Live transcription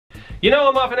You know,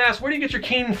 I'm often asked, where do you get your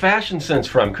keen fashion sense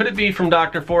from? Could it be from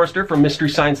Dr. Forrester from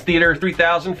Mystery Science Theater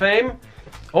 3000 fame?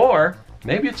 Or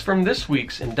maybe it's from this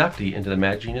week's inductee into the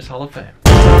Mad Genius Hall of Fame.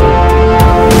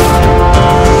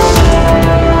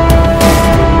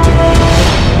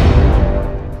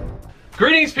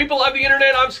 Greetings, people of the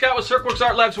internet. I'm Scott with Serkworks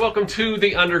Art Labs. Welcome to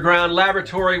the Underground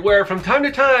Laboratory, where from time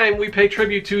to time we pay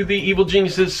tribute to the evil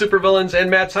geniuses, supervillains, and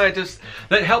mad scientists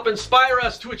that help inspire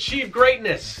us to achieve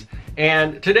greatness.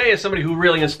 And today is somebody who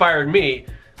really inspired me.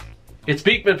 It's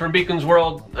Beakman from Beakman's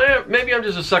World. Maybe I'm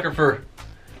just a sucker for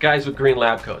guys with green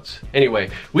lab coats. Anyway,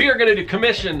 we are going to do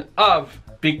commission of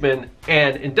Beakman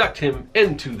and induct him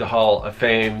into the Hall of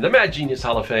Fame, the Mad Genius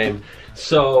Hall of Fame.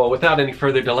 So without any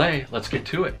further delay, let's get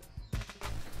to it.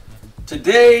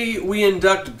 Today we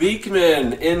induct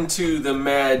Beakman into the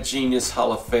Mad Genius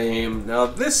Hall of Fame. Now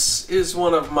this is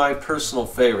one of my personal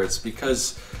favorites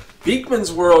because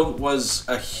Beakman's World was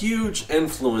a huge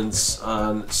influence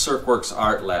on Serkworks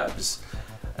Art Labs.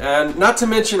 And not to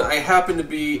mention, I happen to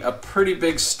be a pretty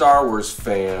big Star Wars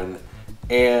fan,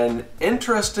 and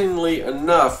interestingly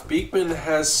enough, Beakman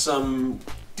has some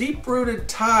deep-rooted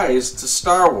ties to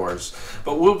Star Wars,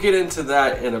 but we'll get into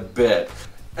that in a bit.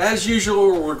 As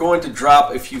usual, we're going to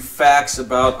drop a few facts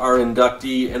about our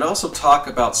inductee and also talk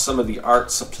about some of the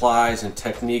art supplies and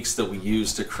techniques that we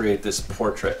use to create this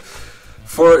portrait.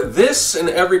 For this and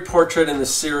every portrait in the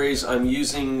series, I'm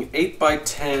using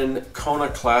 8x10 Kona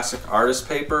Classic artist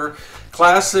paper.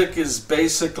 Classic is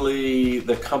basically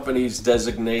the company's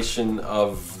designation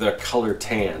of the color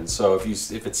tan. So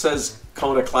if it says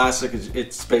Kona Classic,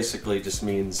 it's basically just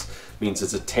means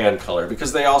it's a tan color,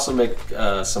 because they also make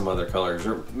some other colors,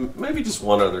 or maybe just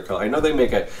one other color. I know they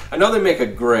make a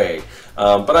gray,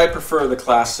 but I prefer the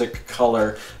classic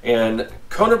color. And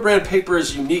Kona brand paper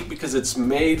is unique because it's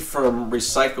made from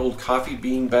recycled coffee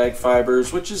bean bag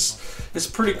fibers, which is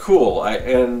pretty cool. I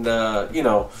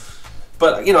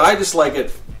just like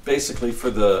it basically for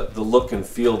the look and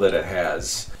feel that it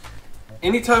has.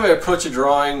 Anytime I approach a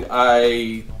drawing,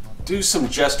 I do some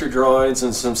gesture drawings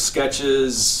and some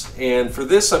sketches, and for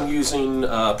this I'm using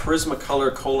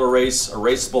Prismacolor Cola Erase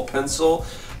erasable pencil.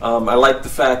 I like the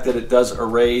fact that it does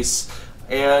erase,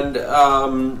 and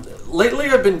lately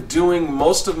I've been doing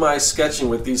most of my sketching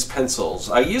with these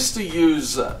pencils. I used to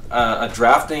use a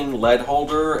drafting lead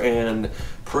holder and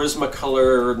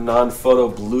Prismacolor non-photo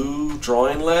blue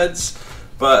drawing leads,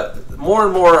 but more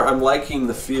and more I'm liking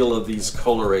the feel of these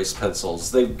Cola Erase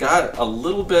pencils. They've got a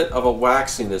little bit of a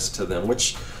waxiness to them,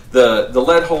 which the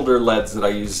lead holder leads that I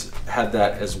use had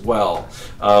that as well.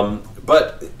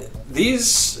 But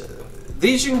these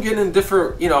you can get in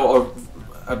different,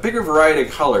 a bigger variety of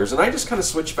colors, and I just kind of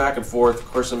switch back and forth. Of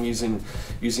course, I'm using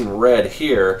red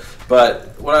here,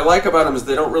 but what I like about them is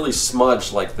they don't really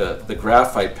smudge like the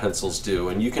graphite pencils do,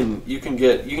 and you can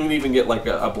even get like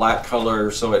a black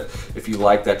color, so if you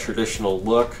like that traditional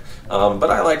look. But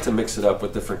I like to mix it up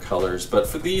with different colors. But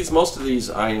for most of these,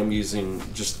 I am using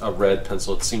just a red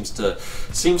pencil. It seems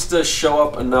to show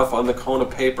up enough on the Kona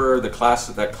paper,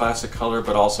 that classic color,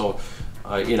 but also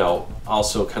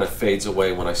also kind of fades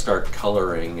away when I start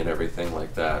coloring and everything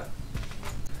like that.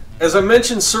 As I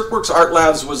mentioned, Serkworks Art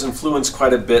Labs was influenced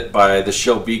quite a bit by the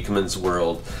show Beakman's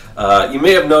World. You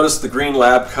may have noticed the green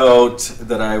lab coat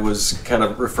that I was kind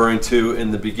of referring to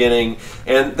in the beginning,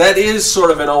 and that is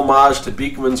sort of an homage to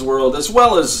Beakman's World, as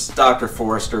well as Dr.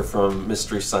 Forrester from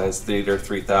Mystery Science Theater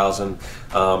 3000.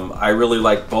 I really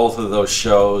like both of those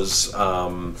shows.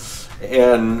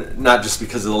 And not just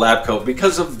because of the lab coat,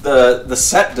 because of the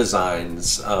set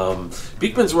designs.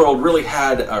 Beakman's World really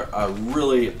had a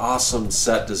really awesome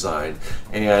set design,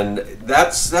 and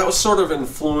that was sort of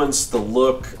influenced the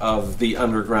look of the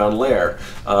underground lair.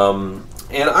 And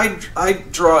I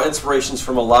draw inspirations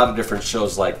from a lot of different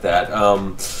shows like that.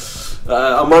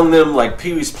 Among them, like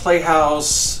Pee-wee's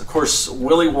Playhouse, of course,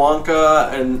 Willy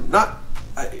Wonka, and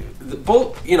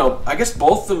I guess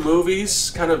both the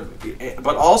movies kind of,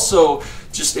 but also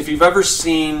just if you've ever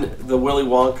seen the Willy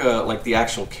Wonka, like the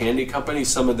actual candy company,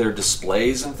 some of their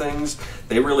displays and things,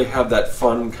 they really have that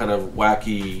fun kind of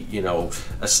wacky,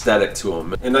 aesthetic to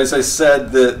them. And as I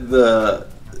said, the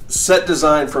set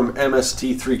design from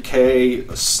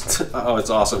MST3K, oh, it's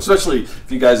awesome. Especially if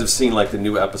you guys have seen like the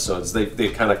new episodes, they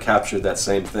kind of captured that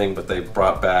same thing, but they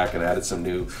brought back and added some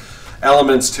new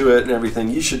elements to it and everything.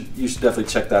 You should definitely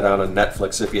check that out on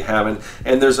Netflix if you haven't.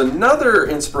 And there's another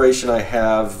inspiration I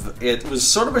have. It was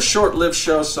sort of a short-lived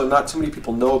show, so not too many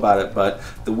people know about it, but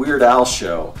the Weird Al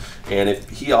Show. And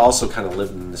he also kind of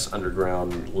lived in this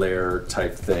underground lair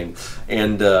type thing.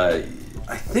 And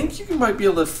I think you might be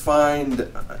able to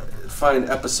find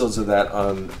episodes of that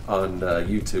on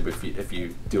YouTube if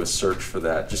you do a search for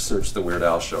that. Just search the Weird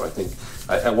Al Show. I think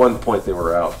at one point they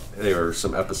were out. There were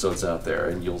some episodes out there,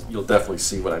 and you'll definitely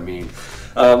see what I mean.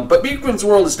 But Beakman's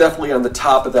World is definitely on the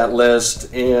top of that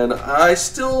list, and I'm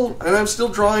still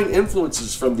drawing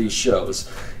influences from these shows.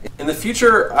 In the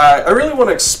future, I really want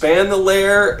to expand the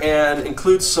layer and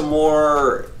include some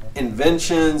more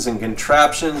inventions and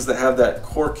contraptions that have that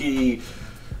quirky,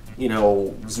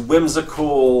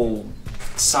 whimsical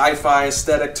sci-fi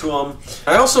aesthetic to them.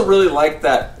 I also really like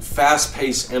that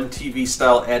fast-paced MTV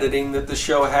style editing that the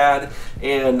show had,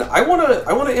 and I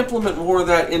want to implement more of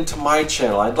that into my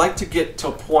channel. I'd like to get to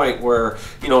a point where,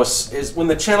 when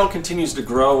the channel continues to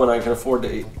grow and I can afford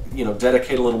to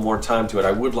dedicate a little more time to it,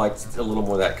 I would like a little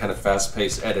more of that kind of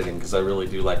fast-paced editing, because I really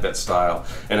do like that style,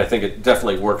 and I think it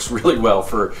definitely works really well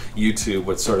for YouTube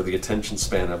with sort of the attention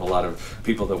span of a lot of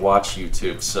people that watch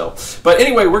YouTube. So, but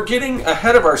anyway, we're getting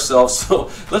ahead of ourselves, so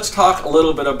let's talk a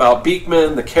little bit about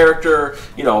Beakman, the character,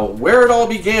 where it all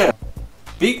began.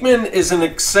 Beakman is an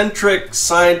eccentric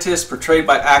scientist portrayed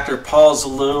by actor Paul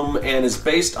Zaloom and is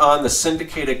based on the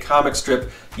syndicated comic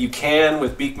strip You Can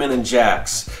with Beakman and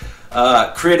Jax.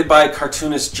 Created by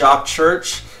cartoonist Jock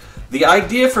Church. The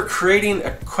idea for creating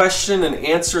a question and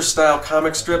answer style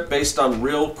comic strip based on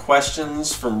real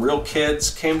questions from real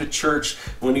kids came to Church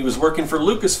when he was working for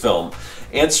Lucasfilm,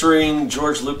 answering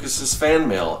George Lucas's fan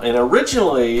mail. And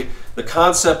originally, the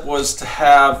concept was to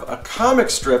have a comic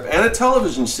strip and a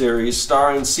television series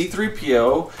starring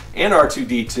C-3PO and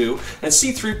R2-D2, and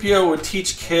C-3PO would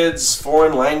teach kids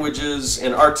foreign languages,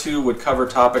 and R2 would cover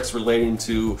topics relating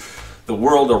to the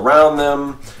world around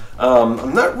them.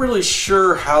 I'm not really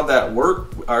sure how that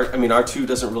worked. R2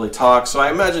 doesn't really talk, so I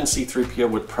imagine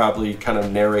C-3PO would probably kind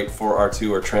of narrate for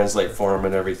R2 or translate for him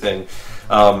and everything.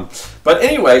 But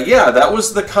anyway, yeah, that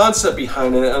was the concept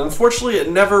behind it, and unfortunately it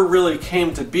never really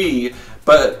came to be.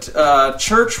 But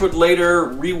Church would later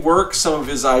rework some of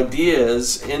his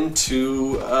ideas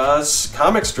into a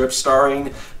comic strip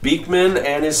starring Beakman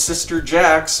and his sister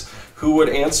Jax, who would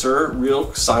answer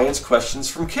real science questions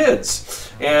from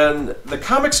kids. And the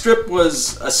comic strip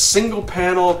was a single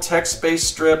panel text-based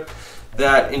strip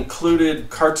that included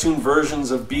cartoon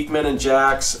versions of Beakman and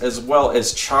Jax, as well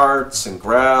as charts and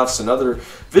graphs and other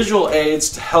visual aids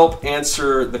to help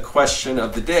answer the question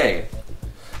of the day.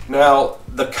 Now,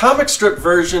 the comic strip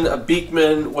version of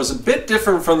Beakman was a bit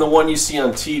different from the one you see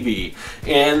on TV.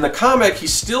 In the comic, he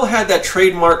still had that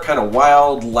trademark kind of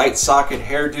wild light socket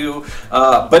hairdo,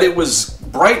 but it was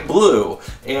bright blue.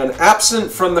 And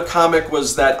absent from the comic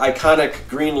was that iconic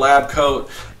green lab coat,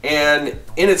 and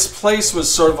in its place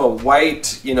was sort of a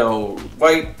white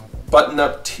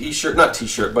button-up t-shirt, not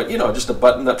t-shirt, but just a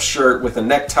button-up shirt with a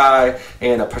necktie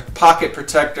and a pocket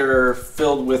protector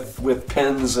filled with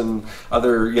pens and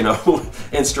other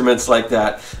instruments like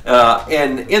that.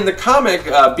 And in the comic,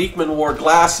 Beakman wore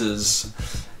glasses,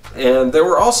 and there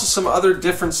were also some other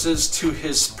differences to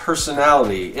his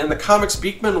personality. In the comics,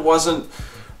 Beakman wasn't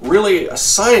really a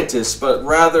scientist, but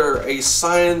rather a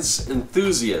science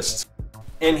enthusiast.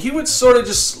 And he would sort of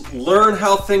just learn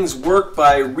how things work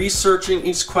by researching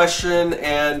each question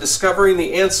and discovering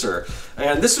the answer.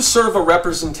 And this was sort of a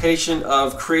representation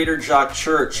of creator Jock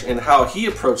Church and how he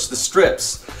approached the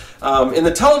strips. In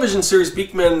the television series,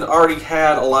 Beakman already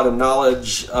had a lot of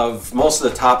knowledge of most of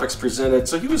the topics presented,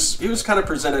 so he was kind of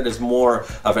presented as more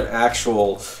of an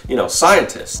actual,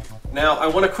 scientist. Now, I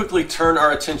want to quickly turn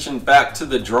our attention back to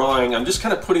the drawing. I'm just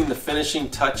kind of putting the finishing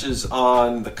touches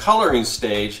on the coloring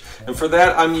stage, and for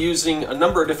that I'm using a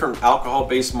number of different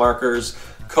alcohol-based markers,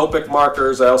 Copic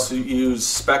markers. I also use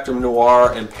Spectrum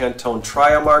Noir and Pantone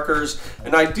Tria markers,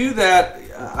 and I do that.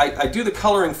 I do the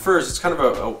coloring first. It's kind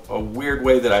of a weird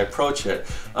way that I approach it,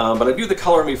 but I do the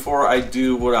coloring before I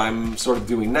do what I'm sort of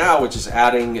doing now, which is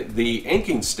adding the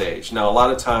inking stage. Now, a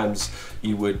lot of times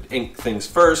you would ink things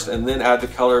first and then add the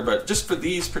color, but just for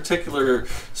these particular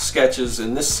sketches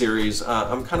in this series,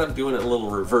 I'm kind of doing it a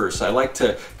little reverse. I like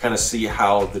to kind of see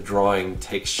how the drawing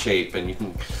takes shape, and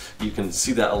you can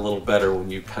see that a little better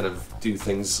when you kind of do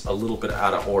things a little bit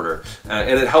out of order,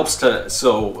 and it helps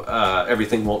so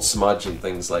everything won't smudge and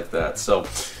things like that. So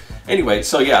anyway,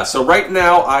 so right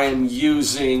now I am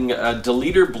using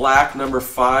Deleter Black No.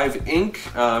 5 ink.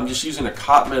 I'm just using a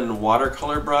Cotman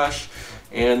watercolor brush.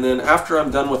 And then after I'm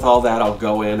done with all that, I'll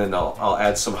go in and I'll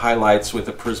add some highlights with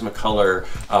a Prismacolor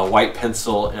white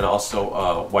pencil and also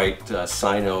a white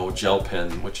Sino gel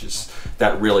pen,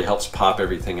 that really helps pop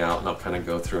everything out, and I'll kind of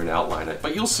go through and outline it.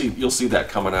 But you'll see that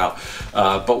coming out.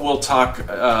 But we'll talk.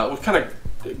 We'll kind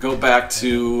of go back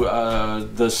to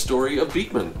the story of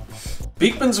Beakman.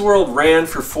 Beakman's World ran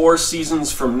for 4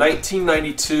 seasons from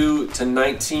 1992 to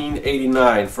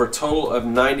 1989 for a total of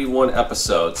 91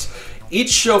 episodes. Each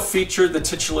show featured the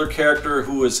titular character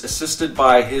who was assisted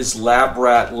by his lab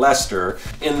rat Lester.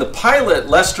 In the pilot,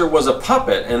 Lester was a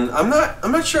puppet, and I'm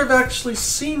not sure I've actually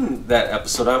seen that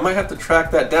episode. I might have to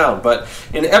track that down. But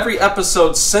in every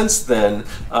episode since then,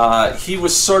 he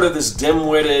was sort of this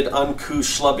dim-witted, uncouth,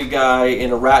 schlubby guy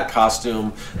in a rat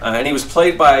costume, and he was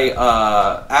played by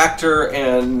actor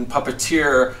and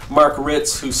puppeteer Mark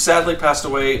Ritz, who sadly passed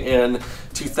away in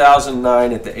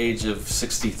 2009 at the age of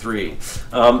 63.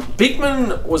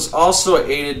 Beakman was also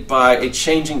aided by a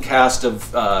changing cast of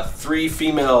 3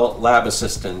 female lab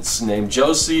assistants named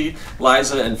Josie,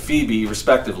 Liza, and Phoebe,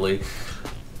 respectively.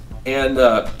 And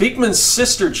Beakman's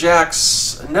sister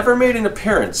Jax never made an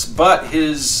appearance, but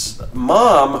his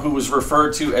mom, who was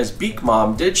referred to as Beak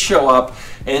Mom, did show up,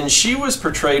 and she was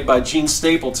portrayed by Jean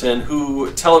Stapleton,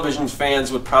 who television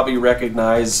fans would probably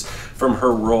recognize from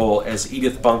her role as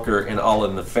Edith Bunker in All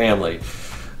in the Family.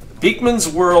 Beakman's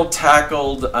World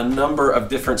tackled a number of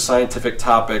different scientific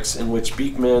topics in which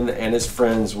Beakman and his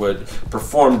friends would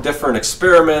perform different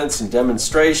experiments and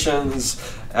demonstrations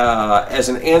as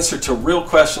an answer to real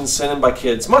questions sent in by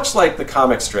kids, much like the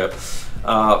comic strip.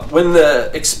 When the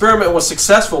experiment was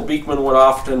successful, Beakman would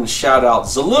often shout out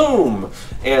 "Zaloom!"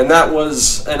 and that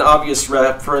was an obvious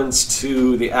reference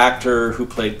to the actor who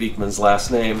played Beakman's last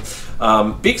name.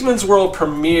 Beakman's World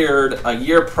premiered a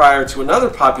year prior to another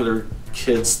popular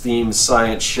kids-themed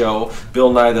science show,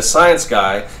 Bill Nye the Science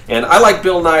Guy, and I like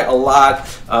Bill Nye a lot,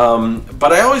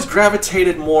 but I always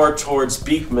gravitated more towards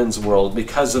Beakman's World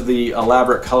because of the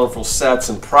elaborate, colorful sets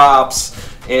and props,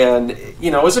 and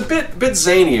you know, it was a bit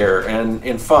zanier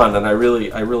and fun, and I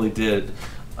really did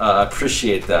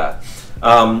appreciate that.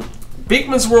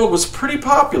 Beakman's World was pretty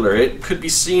popular. It could be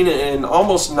seen in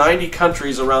almost 90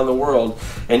 countries around the world,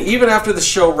 and even after the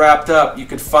show wrapped up, you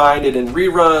could find it in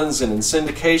reruns and in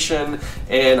syndication,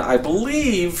 and I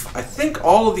think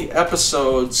all of the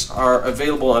episodes are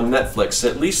available on Netflix.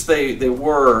 At least they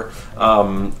were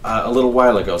a little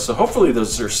while ago, so hopefully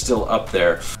those are still up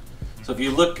there. So if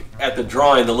you look at the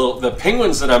drawing, the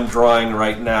penguins that I'm drawing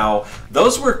right now,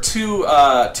 those were two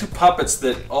puppets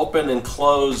that open and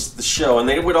close the show, and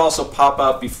they would also pop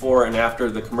up before and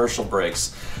after the commercial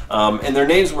breaks. And their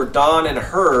names were Don and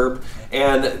Herb,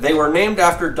 and they were named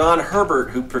after Don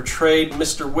Herbert, who portrayed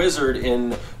Mr. Wizard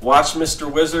in Watch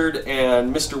Mr. Wizard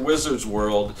and Mr. Wizard's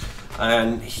World.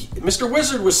 And Mr.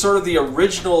 Wizard was sort of the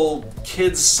original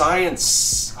kids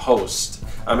science host.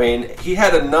 I mean, he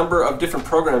had a number of different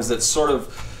programs that sort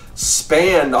of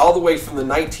spanned all the way from the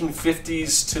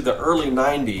 1950s to the early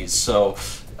 90s. So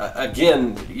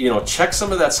again, you know, check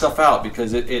some of that stuff out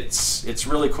because it's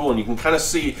really cool, and you can kind of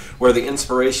see where the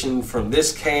inspiration from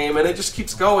this came, and it just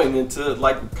keeps going into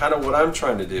like kind of what I'm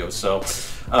trying to do. So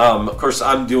of course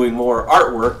I'm doing more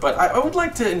artwork, but I would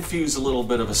like to infuse a little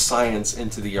bit of a science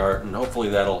into the art, and hopefully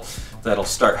that'll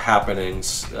start happening,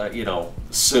 you know,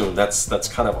 soon. That's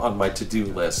kind of on my to-do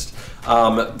list.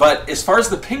 But as far as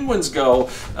the penguins go,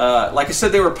 like I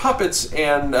said, they were puppets,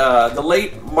 and the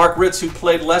late Mark Ritz, who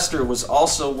played Lester, was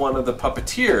also one of the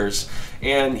puppeteers,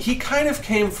 and he kind of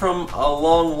came from a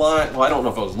long line. Well, I don't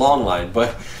know if it was long line,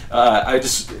 but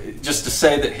just to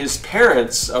say that his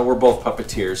parents were both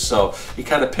puppeteers, so he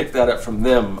kind of picked that up from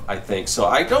them, I think. So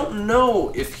I don't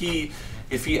know if he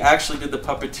actually did the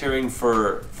puppeteering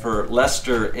for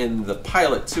Lester in the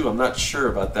pilot too. I'm not sure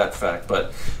about that fact,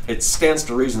 but it stands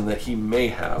to reason that he may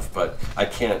have, but I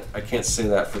can't say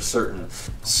that for certain.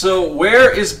 So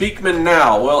where is Beakman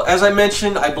now? Well, as I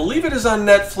mentioned, I believe it is on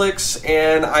Netflix,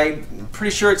 and I'm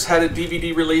pretty sure it's had a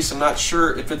DVD release. I'm not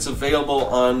sure if it's available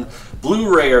on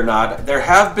Blu-ray or not. There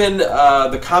have been,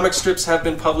 the comic strips have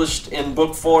been published in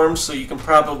book form, so you can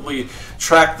probably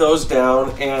track those down,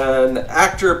 and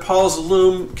actor Paul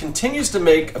Zaloom continues to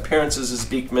make appearances as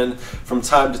Beakman from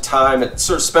time to time at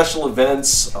sort of special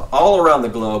events all around the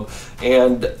globe,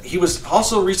 and he was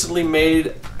also recently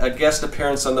made a guest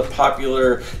appearance on the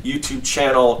popular YouTube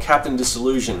channel Captain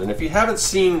Disillusion. And if you haven't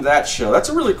seen that show, that's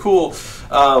a really cool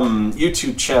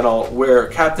YouTube channel where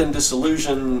Captain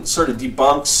Disillusion sort of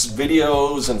debunks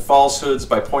videos and falsehoods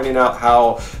by pointing out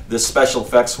how the special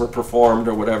effects were performed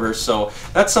or whatever. So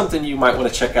that's something you might want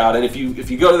to check out. And if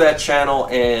you go to that channel,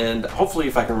 and hopefully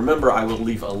if I can remember, I will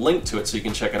leave a link to it so you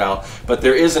can check it out. But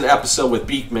there is an episode with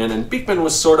Beakman, and Beakman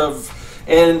was sort of,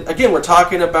 and again, we're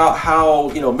talking about how,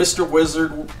 you know, Mr.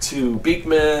 Wizard to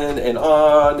Beakman and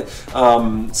on.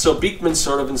 So Beakman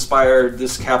sort of inspired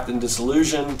this Captain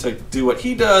Disillusion to do what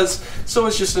he does. So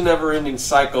it's just a never-ending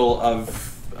cycle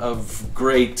of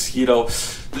great, you know,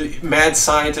 the mad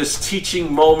scientist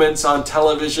teaching moments on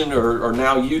television or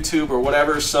now YouTube or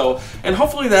whatever. So, and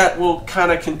hopefully that will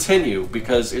kind of continue,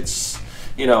 because it's,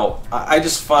 you know, I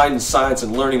just find science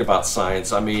and learning about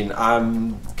science, I mean, I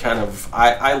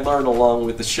learn along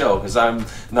with the show, because I'm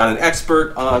not an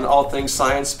expert on all things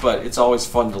science, but it's always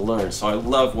fun to learn. So I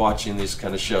love watching these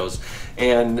kind of shows.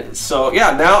 And so,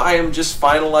 yeah, now I am just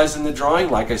finalizing the drawing.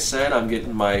 Like I said, I'm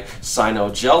getting my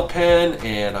Sino gel pen,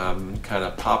 and I'm kind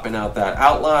of popping out that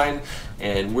outline,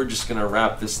 and we're just going to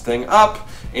wrap this thing up.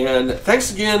 And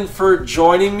thanks again for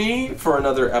joining me for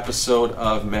another episode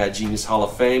of Mad Genius Hall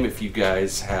of Fame. If you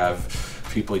guys have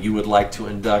people you would like to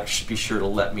induct, be sure to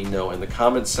let me know in the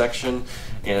comments section.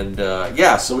 And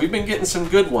yeah, so we've been getting some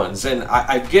good ones, and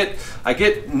I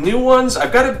get new ones.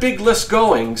 I've got a big list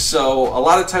going, so a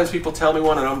lot of times people tell me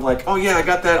one and I'm like, oh yeah, I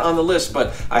got that on the list,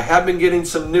 but I have been getting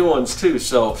some new ones too,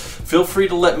 so feel free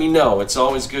to let me know. It's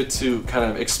always good to kind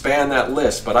of expand that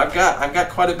list, but I've got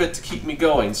quite a bit to keep me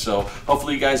going, so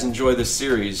hopefully you guys enjoy this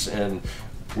series, and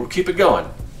we'll keep it going.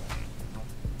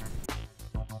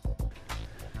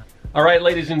 All right,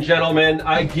 ladies and gentlemen,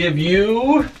 I give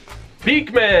you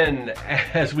Beakman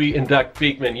as we induct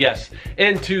Beakman, yes,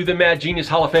 into the Mad Genius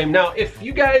Hall of Fame. Now, if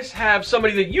you guys have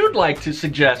somebody that you'd like to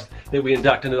suggest that we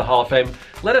induct into the Hall of Fame,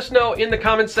 let us know in the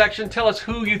comments section. Tell us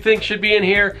who you think should be in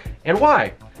here and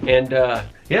why. And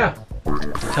yeah,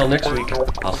 until next week,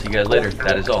 I'll see you guys later.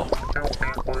 That is all.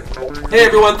 Hey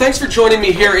everyone, thanks for joining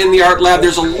me here in the Art Lab.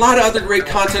 There's a lot of other great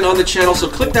content on the channel, so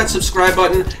click that subscribe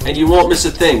button and you won't miss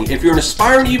a thing. If you're an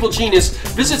aspiring evil genius,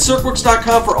 visit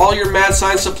Serkworks.com for all your mad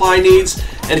science supply needs.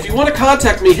 And if you want to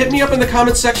contact me, hit me up in the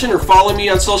comments section or follow me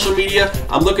on social media.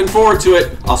 I'm looking forward to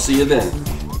it. I'll see you then.